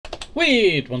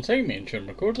Wait, one second, man, shouldn't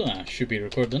record that. Should be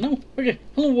recording now. Okay,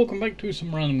 hello, welcome back to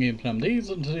some random gameplay days.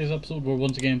 In today's episode, we're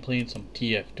once again playing some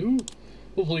TF2.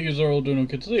 Hopefully, you are all doing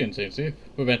okay today and staying safe.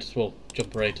 We might as well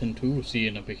jump right into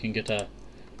seeing if we can get a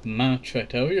match, I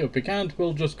tell you. If we can't,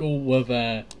 we'll just go with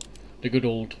the good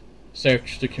old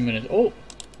search the community. Oh,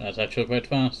 that's actually quite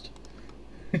fast.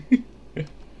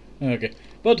 Okay,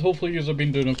 but hopefully, you have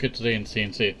been doing okay today and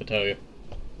staying safe, I tell you.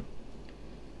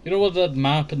 You know what, that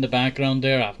map in the background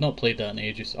there? I've not played that in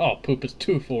ages. Oh, poop, it's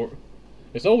 2-4.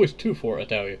 It's always 2-4, I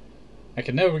tell you. I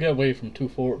can never get away from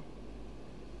 2-4.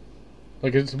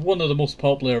 Like, it's one of the most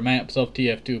popular maps of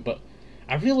TF2, but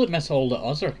I really miss all the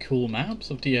other cool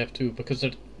maps of TF2 because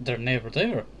they're never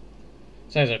there.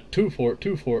 It's either 2-4,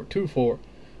 2-4, 2-4,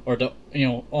 or the, you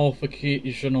know,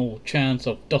 occasional chance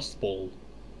of Dust Bowl.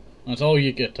 That's all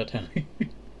you get, I tell you.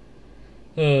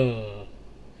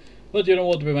 But you know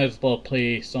what, we might as well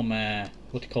play some, what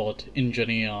do you call it,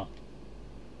 Engineer.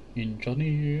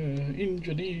 Engineer.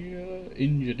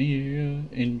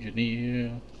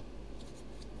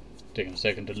 Taking a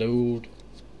second to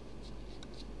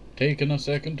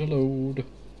load.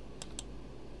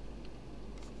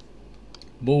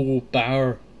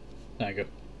 Wallpaper. There you go.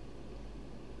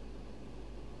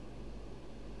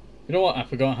 You know what, I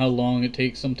forgot how long it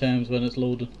takes sometimes when it's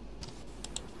loading.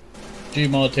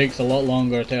 Gmod takes a lot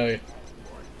longer, I tell you.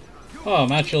 Oh,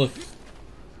 I'm actually...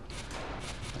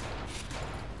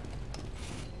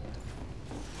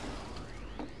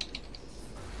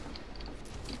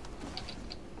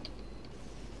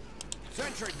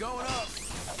 Sentry going up.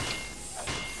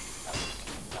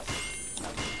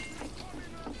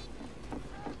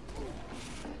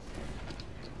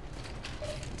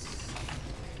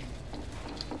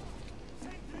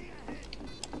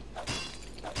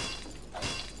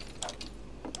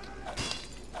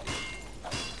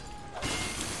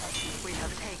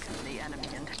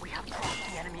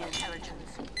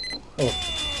 Oh.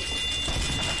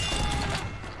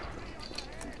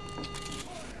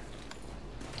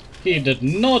 He did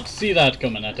not see that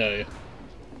coming, I tell you.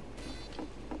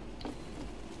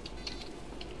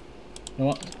 You know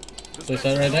what? Place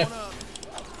that right there.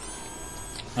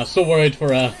 I was so worried for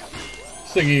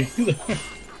Siggy.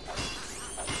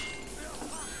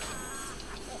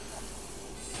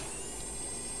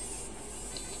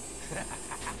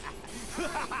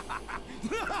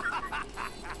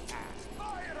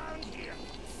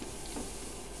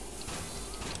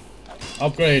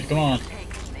 Upgrade, come on.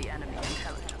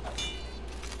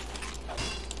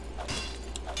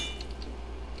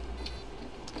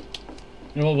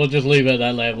 You know what, we'll just leave it at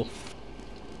that level.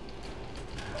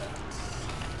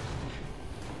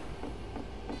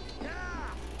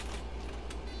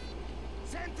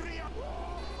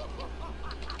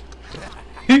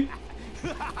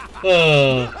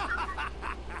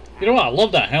 You know what, I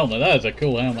love that helmet, that is a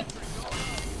cool helmet.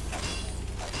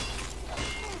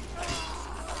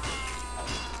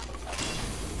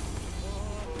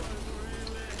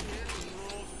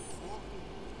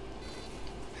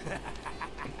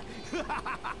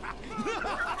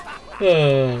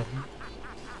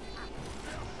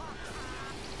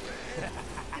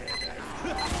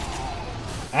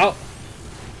 Ow!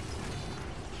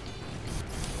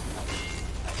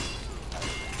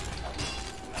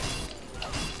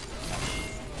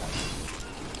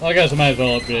 Well, I guess I might as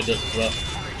well upgrade this as well.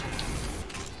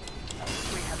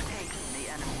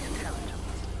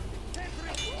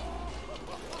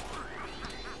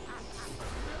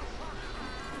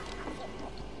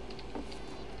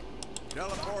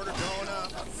 Teleporter going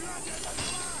up.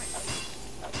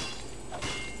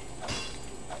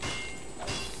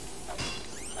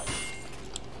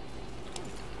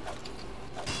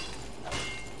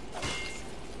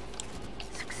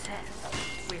 Success.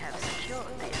 We have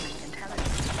secured the enemy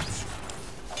intelligence.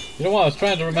 You know what, I was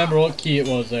trying to remember what key it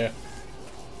was there.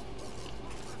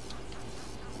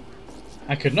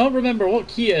 I could not remember what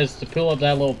key it is to pull up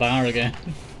that little bar again.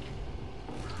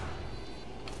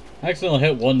 I accidentally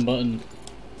hit one button.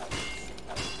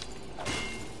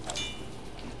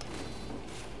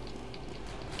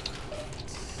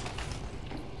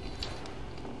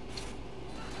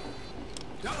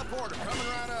 Teleporter coming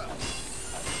right up.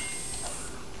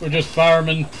 We're just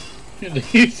firemen in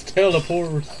these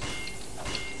teleporters.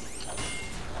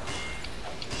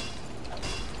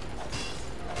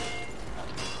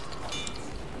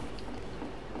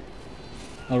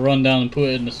 I'll run down and put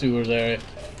it in the sewers area.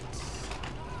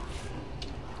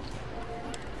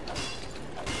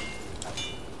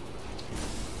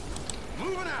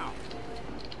 Moving out.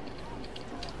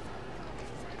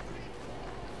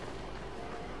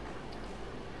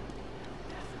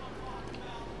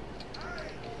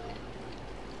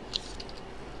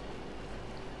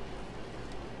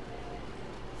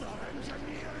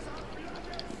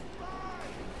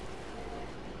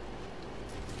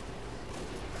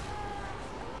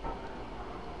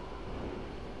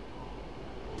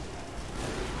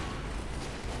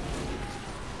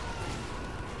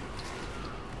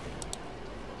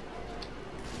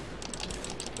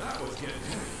 That was getting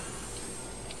heavy.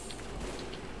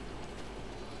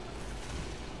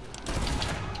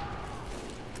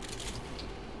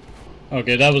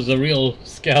 Okay, that was a real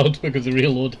scout because it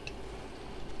reloaded.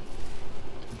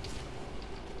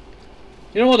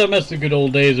 You know what? I miss the good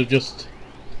old days of just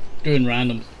doing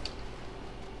randoms.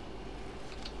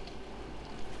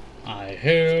 I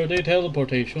heard a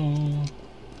teleportation.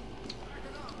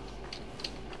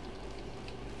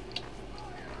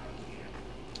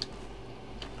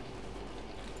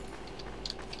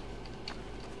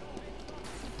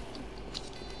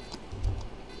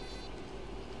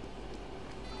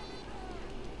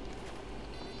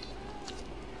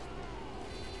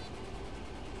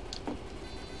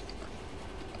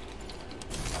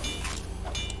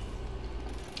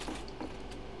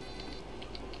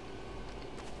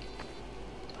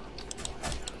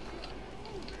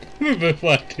 We both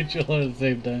whacked each other at the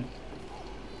same time.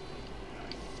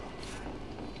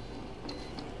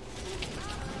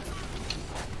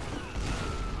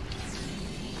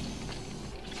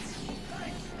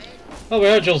 Oh, we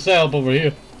heard yourself over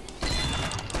here.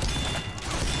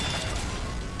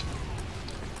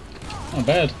 Not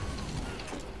bad.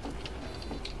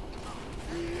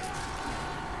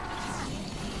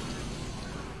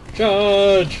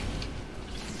 Charge!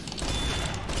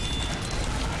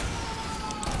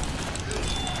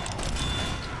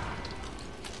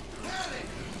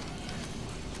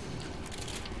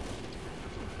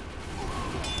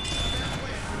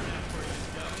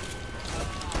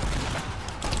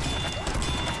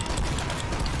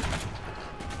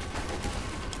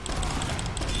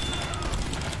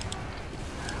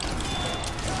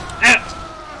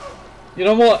 You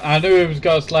know what? I knew he was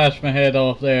gonna slash my head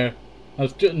off there. I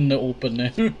was just in the open there.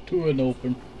 Two in the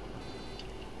open.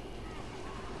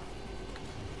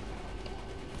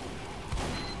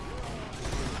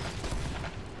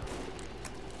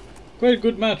 Quite a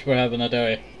good match we're having, I tell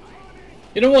you.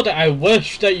 You know what? I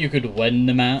wish that you could win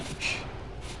the match.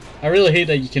 I really hate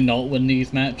that you cannot win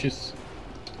these matches.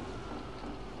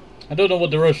 I don't know what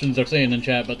the Russians are saying in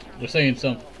chat, but they're saying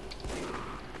something.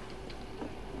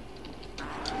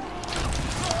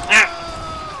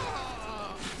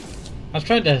 I was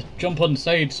trying to jump on the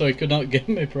side so he could not get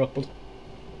me properly.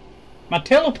 My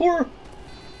teleporter?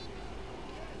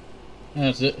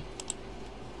 That's it.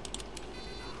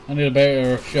 I need a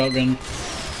better shotgun.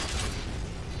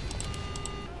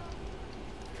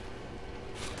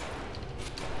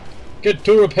 Get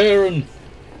to repairing.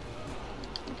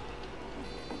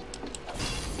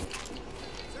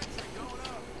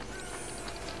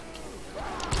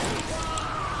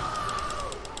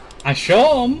 I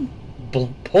shot him.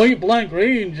 Point blank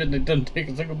range and it didn't take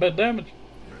a single bit of damage.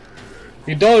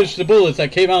 He dodged the bullets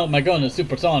that came out of my gun at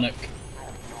supersonic.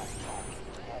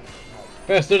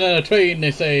 Faster than a train,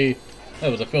 they say.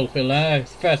 That was a filthy lie.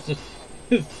 It's faster.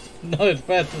 Not as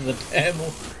fast as a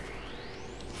camel.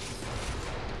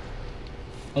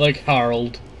 I like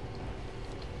Harold.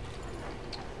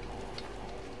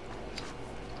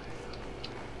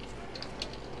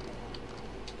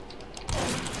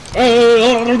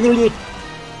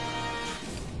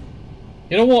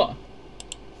 You know what?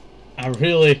 I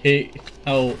really hate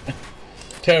how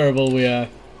terrible we are.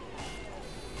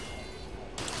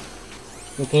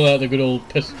 We'll pull out the good old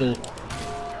pistol.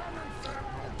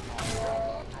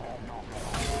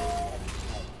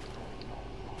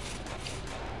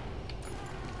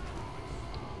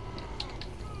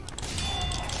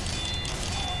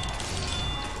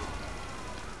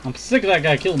 I'm sick of that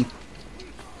guy killing me.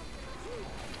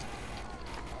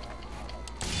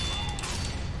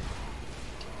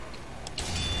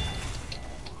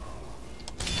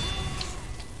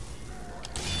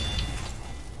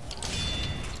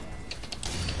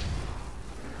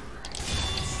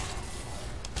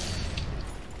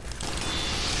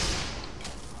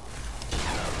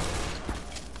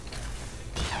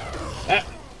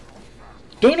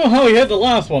 Don't know how he hit the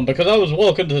last one because I was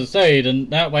walking to the side and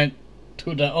that went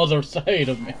to the other side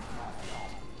of me.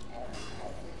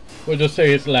 We'll just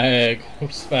say it's lag,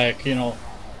 it's back, you know,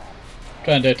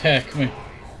 trying to attack me.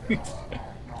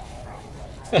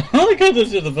 I like how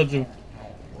this is a bunch of...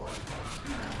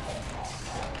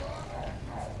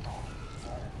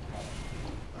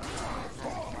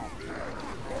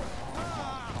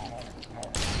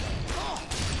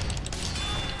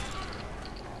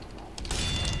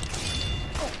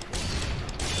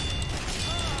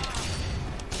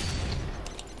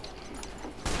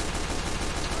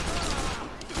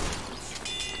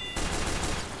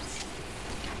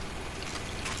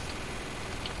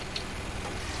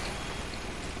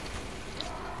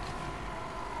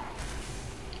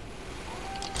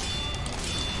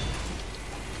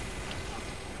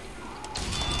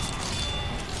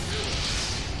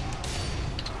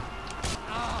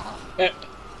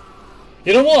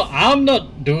 You know what? I'm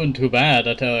not doing too bad,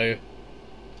 I tell you.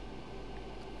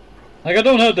 Like, I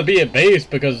don't have to be at base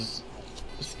because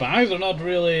spies are not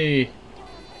really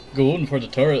going for the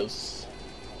turrets.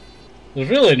 There's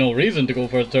really no reason to go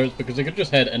for the turrets because they could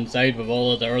just head inside with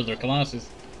all of their other classes.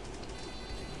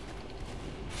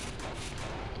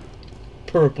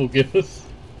 Purple gibbous.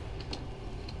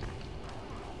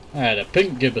 I had a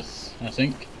pink gibbous, I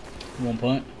think, at one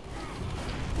point.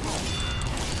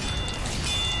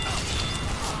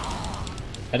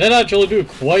 I did actually do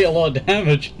quite a lot of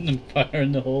damage in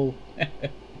firing the hole.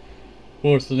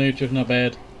 Force of nature, not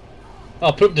bad.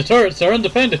 Oh, poop, the turrets are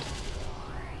undefended.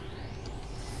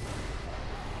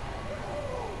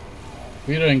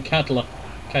 We're in Katla.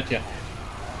 Katya.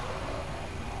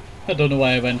 I don't know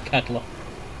why I went Katla.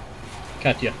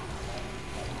 Katya.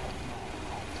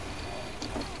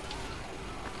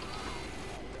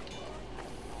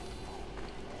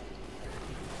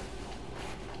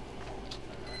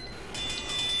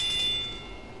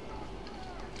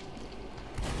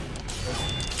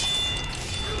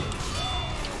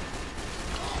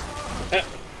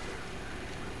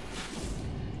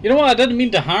 You know what, I didn't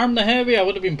mean to harm the heavy. I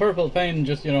would have been perfectly fine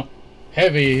just, you know,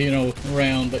 heavy, you know,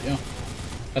 around, but, you know,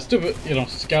 a stupid, you know,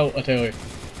 scout, I tell you.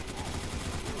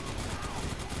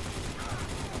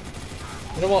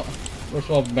 You know what, we're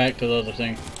swapping back to the other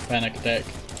thing, panic attack.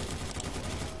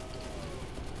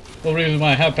 The reason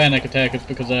why I have panic attack is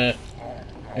because it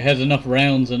has enough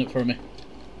rounds in it for me.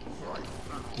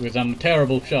 Because I'm a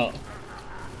terrible shot.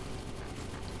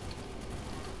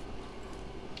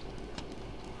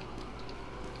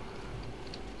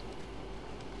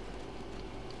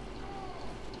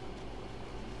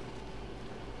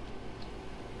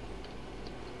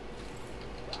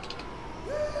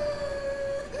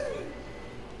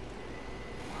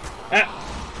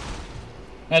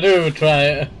 I do try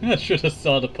it. I should have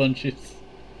saw the punches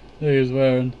that he was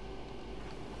wearing.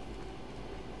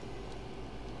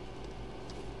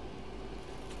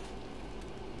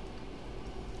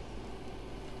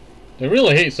 They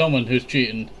really hate someone who's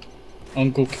cheating.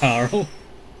 Uncle Carl.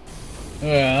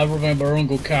 Yeah, I remember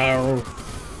Uncle Carl.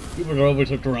 He was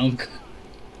always a drunk.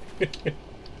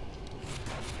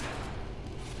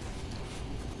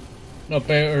 Not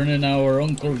better than our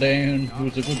Uncle Dan,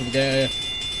 who's a good guy.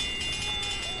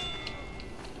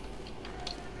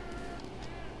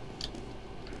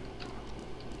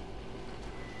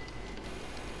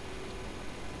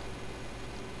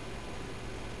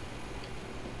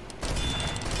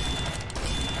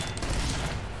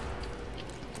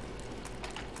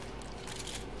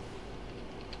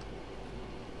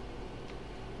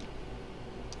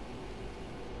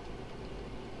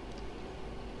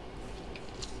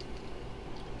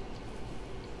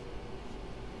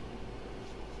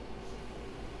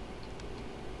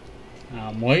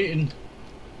 I'm waiting.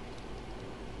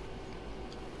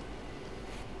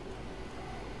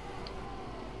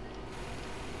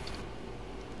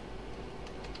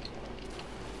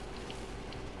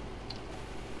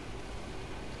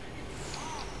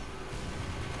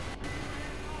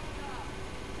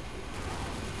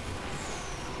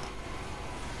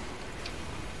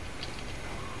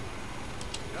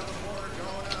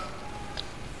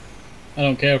 I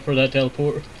don't care for that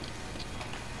teleporter.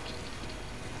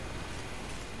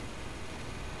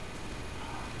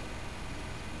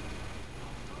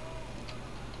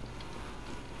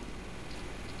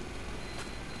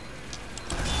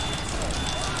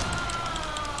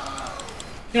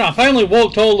 You know, I finally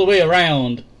walked all the way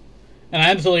around, and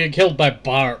I instantly get killed by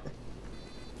Bart.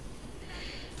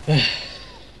 You've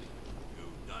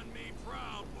done me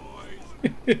proud,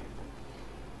 boys.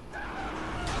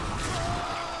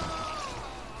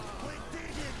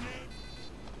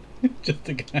 Just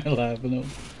a guy laughing at him.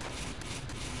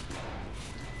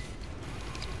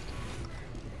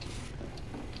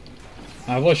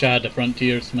 I wish I had the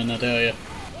frontiersman, I tell you.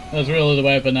 That's really the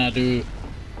weapon I do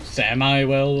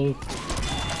semi-well with.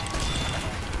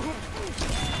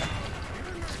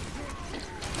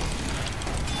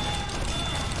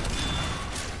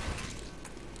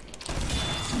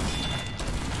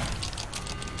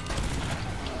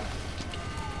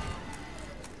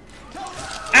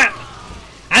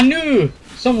 I knew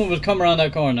someone would come around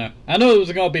that corner. I knew it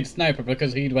was going to be the sniper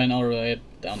because he went all the way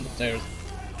down the stairs.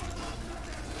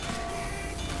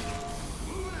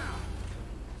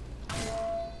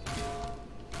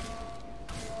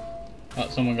 Oh,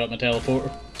 someone got my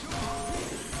teleporter.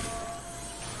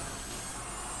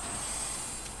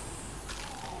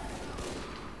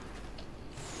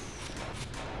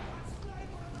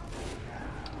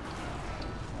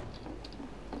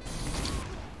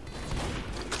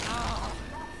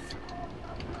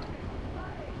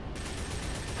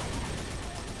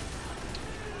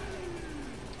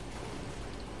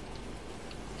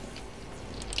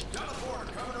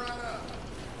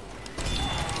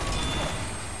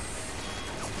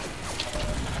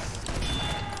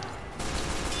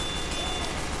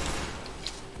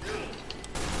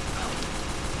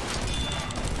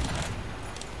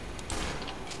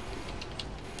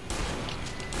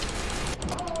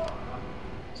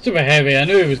 Super heavy. I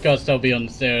knew he was gonna still be on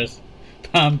the stairs.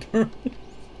 Pamper.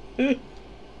 I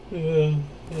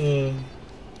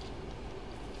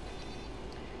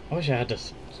wish I had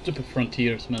this stupid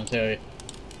frontiersman, I tell you.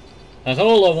 That's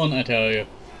all I want, I tell you.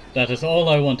 That is all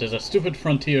I want, is a stupid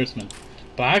frontiersman.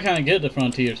 But I can't get the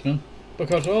frontiersman,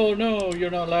 because, oh no, you're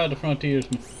not allowed the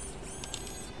frontiersman.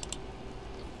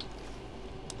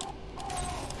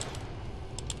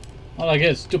 All I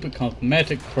get is stupid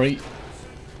cosmetic crate.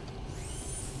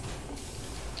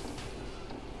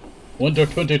 Winter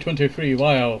 2023,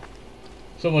 wow.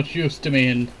 So much use to me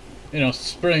in, you know,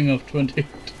 spring of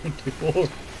 2024.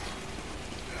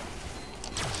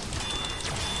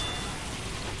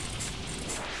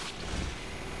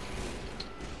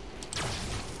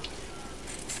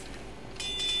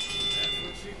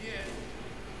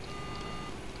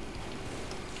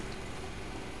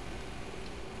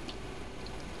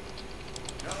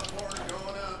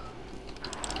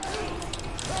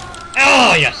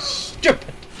 Oh, you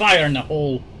stupid! Fire in the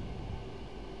hole!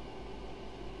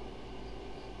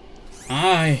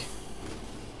 I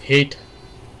hate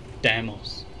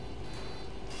demos.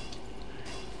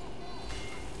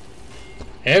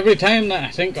 Every time that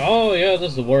I think, oh yeah,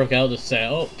 this will work out the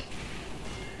setup.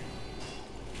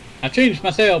 I changed my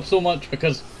setup so much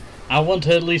because I want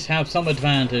to at least have some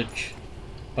advantage.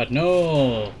 But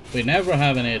no, we never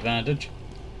have any advantage.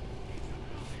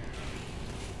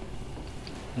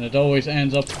 And it always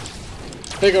ends up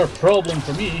bigger problem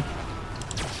for me.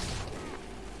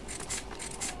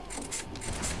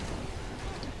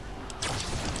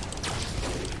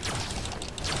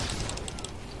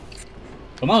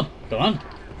 Come on, come on.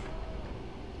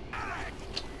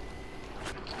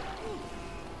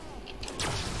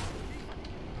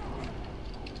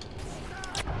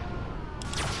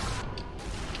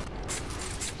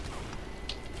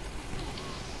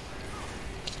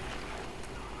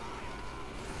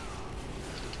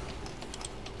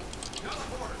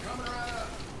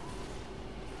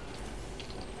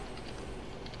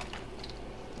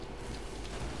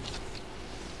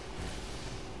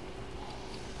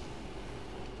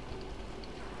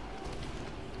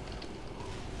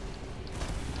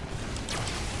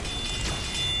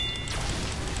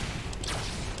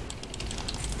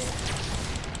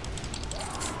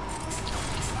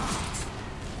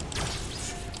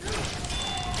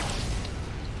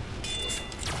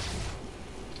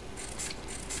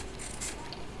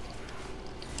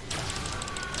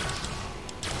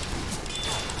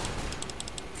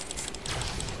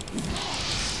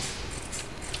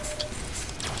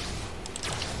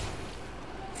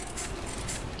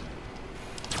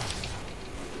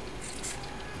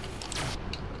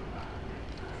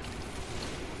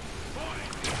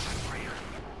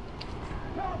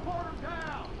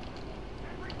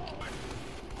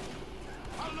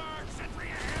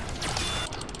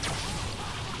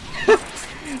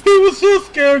 He was so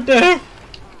scared there.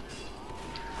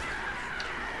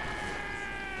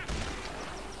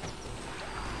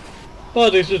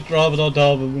 But he's just dropping on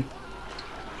top of me.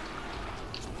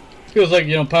 Feels like,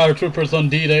 you know, paratroopers on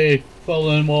D-Day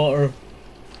falling in water.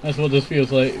 That's what this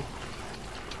feels like.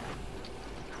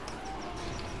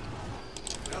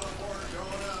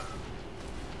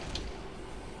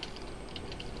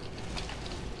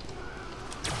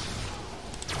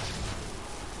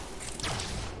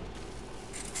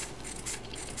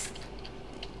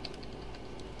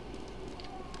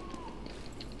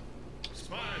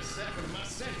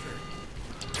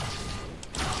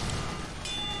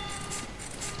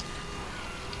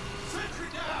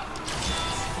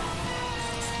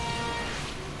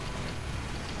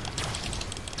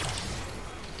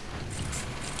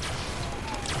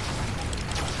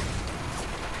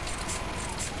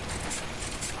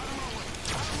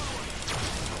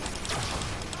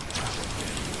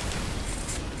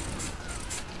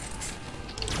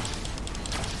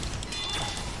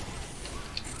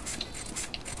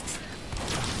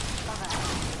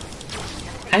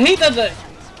 I hate that.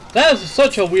 That is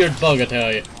such a weird bug, I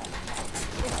tell you.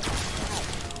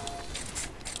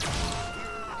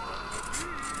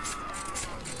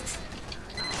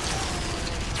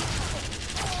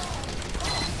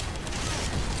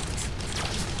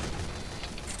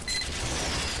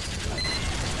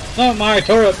 Not my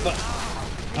turret, but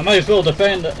I might as well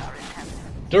defend it.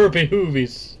 Derpy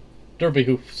hoovies. Derpy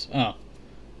hoofs. Oh.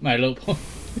 My little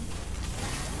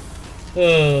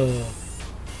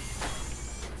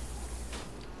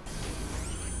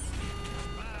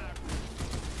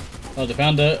I'll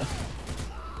defend it.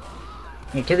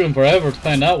 It took them forever to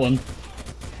find that one.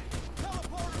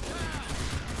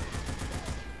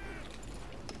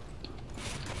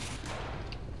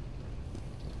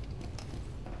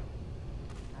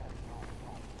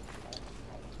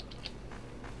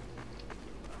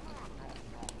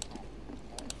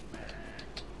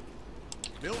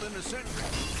 the sentry.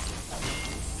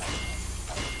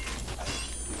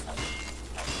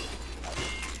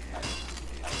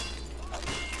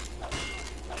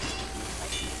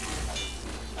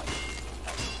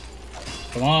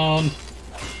 Come on.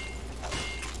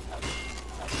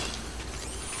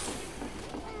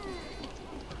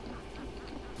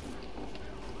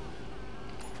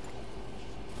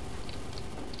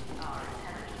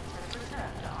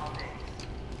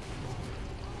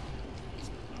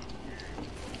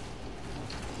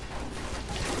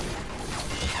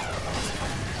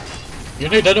 You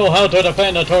need to know how to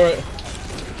defend a turret.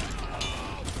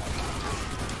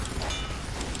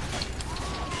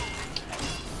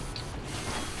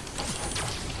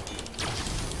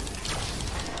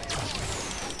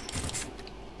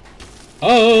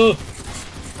 Oh!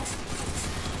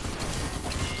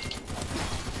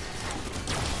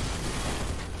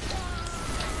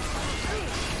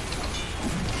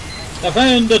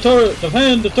 Defend the turret!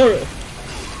 Defend the turret!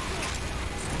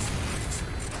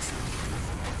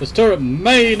 This turret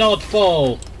may not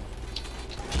fall.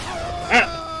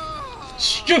 Ah!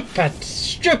 Stupid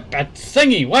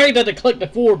thingy! Why did I click the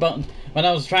 4 button when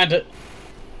I was trying to...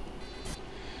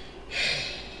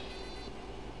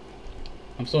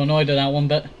 I'm so annoyed at that one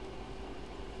bit.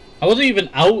 I wasn't even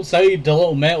outside the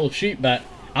little metal sheet bit.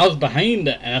 I was behind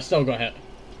it and I still got hit.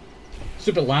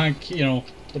 Stupid lag, you know,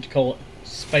 what do you call it?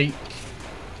 Spike.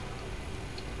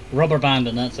 Rubber band,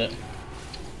 and that's it.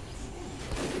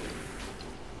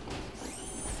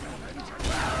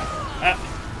 Ah.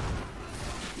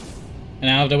 And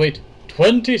I have to wait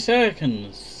 20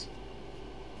 seconds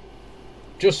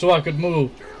just so I could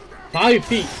move 5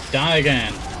 feet, die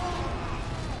again.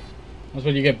 That's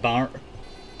what you get, Bart.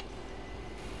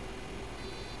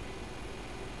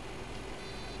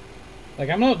 Like,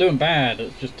 I'm not doing bad,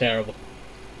 it's just terrible.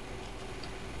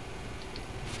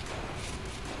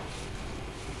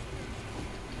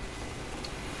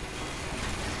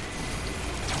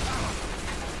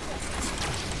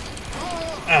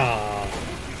 Ah,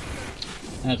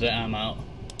 that's it, I'm out.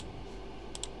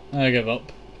 I give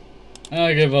up.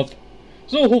 I give up.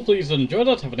 So hopefully you enjoyed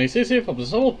that. Have a nice day, safe, up to the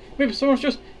soul. Maybe so much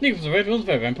just negative everyone's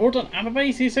very, very important. And bye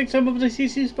bye, see you next time.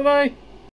 Bye bye.